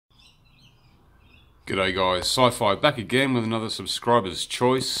G'day guys, Sci-Fi back again with another subscriber's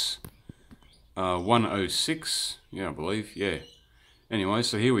choice. 106, yeah I believe, yeah. Anyway,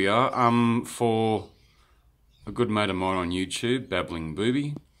 so here we are, for a good mate of mine on YouTube, Babbling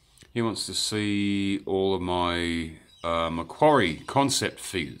Booby. He wants to see all of my Macquarie concept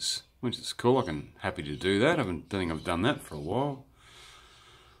figures, which is cool. I'm happy to do that. I don't think I've done that for a while.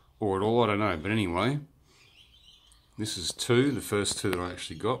 Or at all, I don't know. But anyway, this is two. The first two that I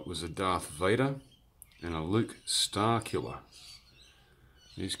actually got was a Darth Vader and a Luke Starkiller.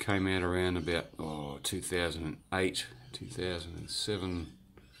 These came out around about 2008, 2007.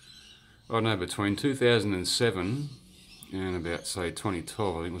 Oh no, between 2007 and about say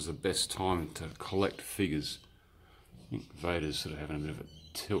 2012, I think was the best time to collect figures. I think Vader's sort of having a bit of a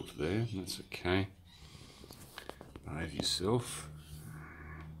tilt there. That's okay. Behave yourself.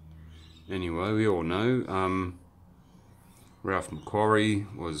 Anyway, we all know Ralph Macquarie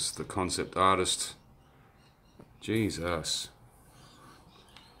was the concept artist. Jesus.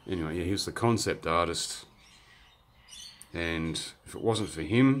 Anyway, yeah, he was the concept artist, and if it wasn't for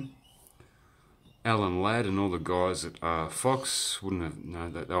him, Alan Ladd and all the guys at Fox wouldn't have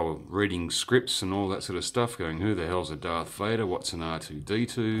known that. They were reading scripts and all that sort of stuff, going, who the hell's a Darth Vader, what's an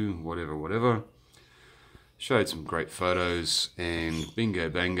R2-D2, whatever, whatever. Showed some great photos, and bingo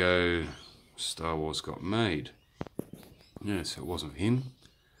bango, Star Wars got made. Yeah, so it wasn't for him.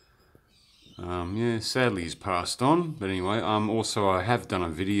 Yeah, sadly he's passed on, but anyway, also I have done a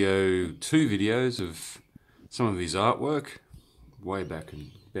video, 2 videos of some of his artwork, way back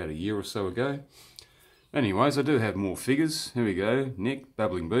in about a year or so ago. Anyways, I do have more figures. Here we go, Nick,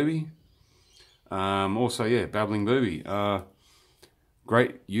 Babbling Booby. Also, yeah, Babbling Booby,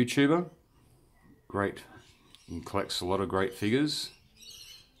 great YouTuber, great, he collects a lot of great figures.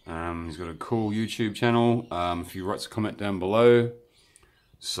 He's got a cool YouTube channel. If you write a comment down below,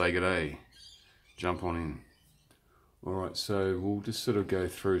 say good day. Jump on in. Alright, so we'll just sort of go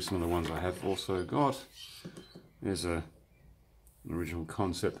through some of the ones I have also got. There's an original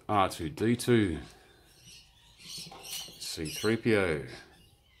concept R2-D2, C-3PO.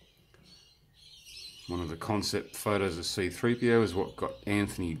 One of the concept photos of C-3PO is what got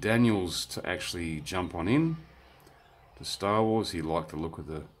Anthony Daniels to actually jump on in to Star Wars. He liked the look of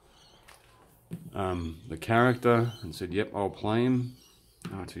the character and said, yep, I'll play him.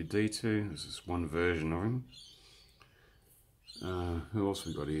 R2-D2, this is one version of him. Who else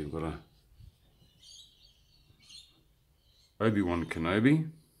we got here? We've got a Obi-Wan Kenobi.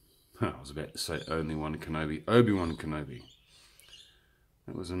 I was about to say only one Kenobi. Obi-Wan Kenobi.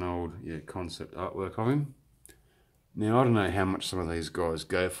 That was an old, yeah, concept artwork of him. Now, I don't know how much some of these guys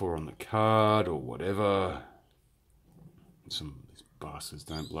go for on the card or whatever. Some of these bastards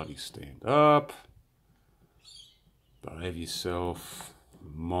don't bloody stand up. Behave yourself.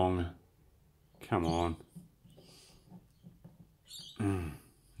 Mong. Come on.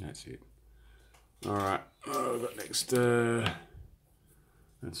 That's it. Alright, what have I got next?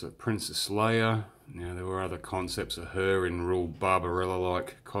 That's a Princess Leia. Now, there were other concepts of her in real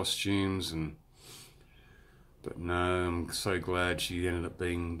Barbarella-like costumes, but no, I'm so glad she ended up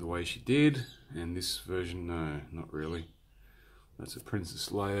being the way she did. And this version, no, not really. That's a Princess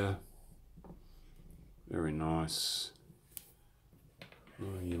Leia. Very nice.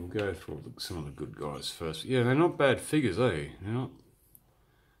 Oh, yeah, we'll go through some of the good guys first. Yeah, they're not bad figures, eh?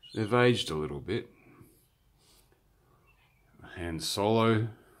 They've aged a little bit. Han Solo,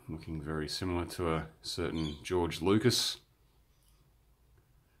 looking very similar to a certain George Lucas.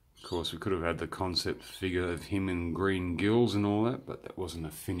 Of course, we could have had the concept figure of him in green gills and all that, but that wasn't a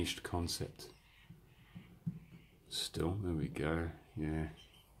finished concept. Still, there we go. Yeah,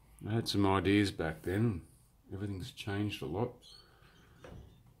 I had some ideas back then. Everything's changed a lot.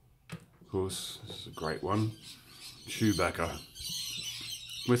 Of course, this is a great one. Chewbacca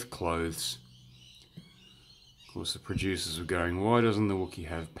with clothes. Of course, the producers were going, why doesn't the Wookiee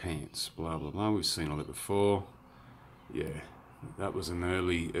have pants? Blah, blah, blah. We've seen all that before. Yeah, that was an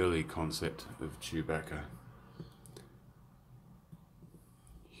early concept of Chewbacca.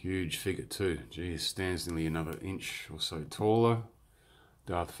 Huge figure too. Geez, stands nearly another inch or so taller.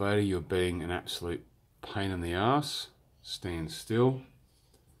 Darth Vader, you're being an absolute pain in the ass. Stand still.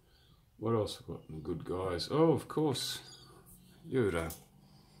 What else have we got in the good guys? Oh, of course, Yoda.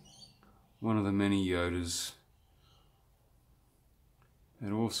 One of the many Yodas.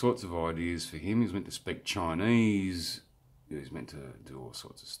 Had all sorts of ideas for him. He was meant to speak Chinese. He was meant to do all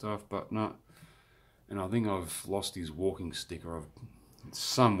sorts of stuff, but no. And I think I've lost his walking sticker. It's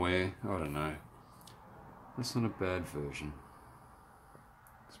somewhere. I don't know. That's not a bad version.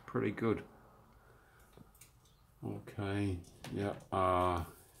 It's pretty good. Okay. Yeah.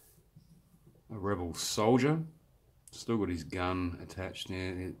 rebel soldier. Still got his gun attached now.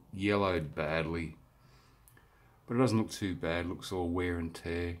 It yellowed badly, but it doesn't look too bad. It looks all wear and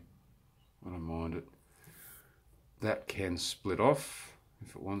tear. I don't mind it. That can split off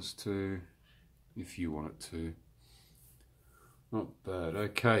if it wants to, if you want it to. Not bad.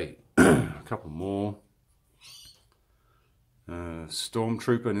 Okay, a couple more.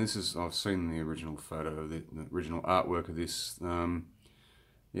 Stormtrooper, and this is, I've seen the original photo of the original artwork of this.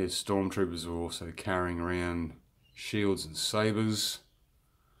 Yeah, stormtroopers are also carrying around shields and sabers,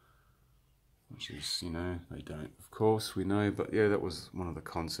 which is, you know, they don't, of course, we know, but yeah, that was one of the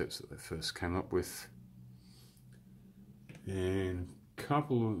concepts that they first came up with. And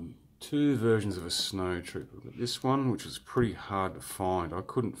two versions of a snow trooper, but this one, which was pretty hard to find, I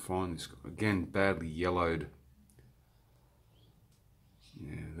couldn't find this, again, badly yellowed.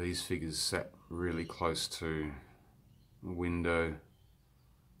 Yeah, these figures sat really close to a window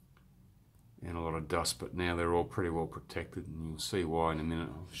and a lot of dust, but now they're all pretty well protected, and you'll see why in a minute.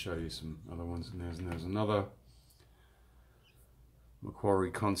 I'll show you some other ones. And there's another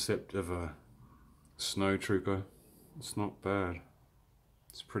Macquarie concept of a snow trooper. It's not bad.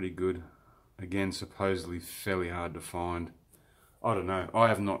 It's pretty good. Again, supposedly fairly hard to find. I don't know. I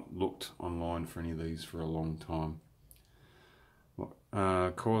have not looked online for any of these for a long time.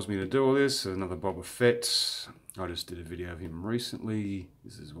 What caused me to do all this? Another Boba Fett. I just did a video of him recently.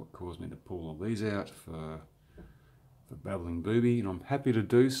 This is what caused me to pull all these out for Babbling Booby, and I'm happy to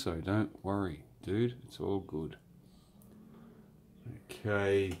do so. Don't worry, dude. It's all good.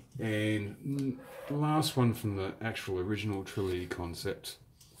 Okay, and the last one from the actual original trilogy concept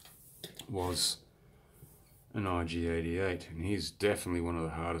was an IG-88, and he's definitely one of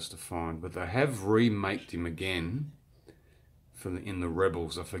the hardest to find. But they have remaked him again in the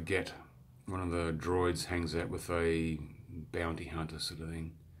Rebels. I forget. One of the droids hangs out with a bounty hunter sort of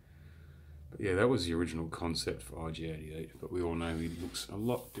thing. But yeah, that was the original concept for IG-88, but we all know he looks a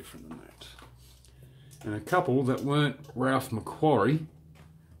lot different than that. And a couple that weren't Ralph McQuarrie,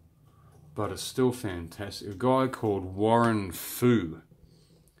 but are still fantastic. A guy called Warren Fu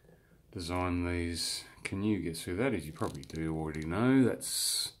designed these. Can you guess who that is? You probably do already know.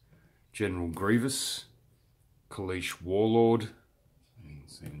 That's General Grievous, Kaleesh Warlord.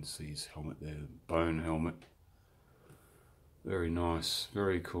 You can see his helmet there, bone helmet. Very nice,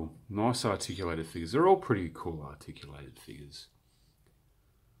 very cool. Nice articulated figures. They're all pretty cool articulated figures.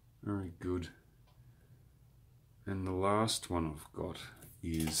 Very good. And the last one I've got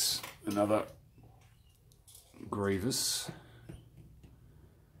is another Grievous.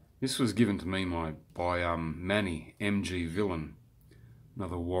 This was given to me by Manny, MG Villain.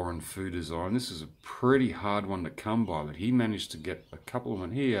 Another Warren Fu design. This is a pretty hard one to come by, but he managed to get a couple of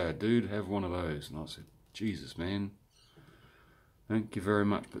them. Here, dude, have one of those. And I said, Jesus, man. Thank you very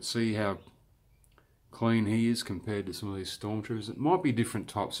much. But see how clean he is compared to some of these stormtroopers. It might be different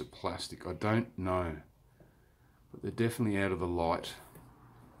types of plastic. I don't know. But they're definitely out of the light.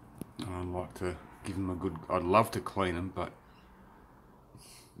 I'd like to give them a good... I'd love to clean them, but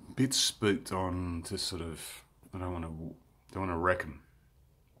a bit spooked on to sort of... I don't want to wreck them.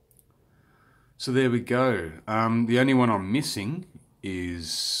 So there we go. The only one I'm missing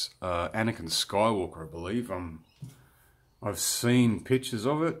is Anakin Skywalker, I believe. I've seen pictures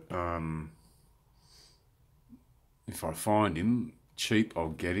of it. If I find him cheap, I'll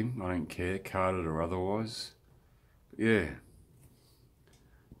get him. I don't care, carded or otherwise. But yeah.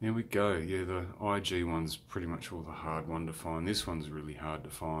 There we go. Yeah, the IG one's pretty much all the hard one to find. This one's really hard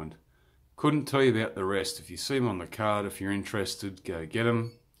to find. Couldn't tell you about the rest. If you see them on the card, if you're interested, go get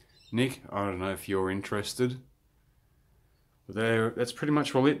them. Nick, I don't know if you're interested. But that's pretty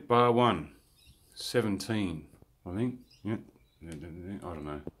much all it, bar one. 17, I think. Yeah, I don't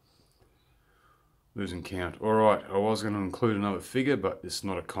know. Losing count. Alright, I was going to include another figure, but it's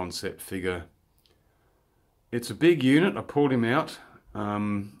not a concept figure. It's a big unit. I pulled him out.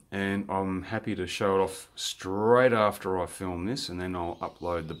 And I'm happy to show it off straight after I film this, and then I'll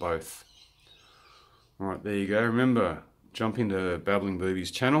upload the both. Alright, there you go. Remember, jump into Babbling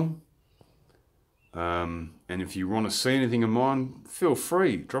Booby's channel. And if you want to see anything of mine, feel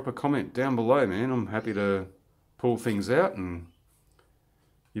free. Drop a comment down below, man. I'm happy to pull things out and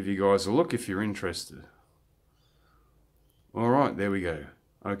give you guys a look if you're interested. Alright, there we go.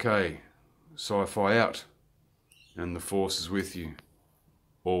 Okay, sci-fi out. And the Force is with you.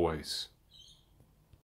 Always.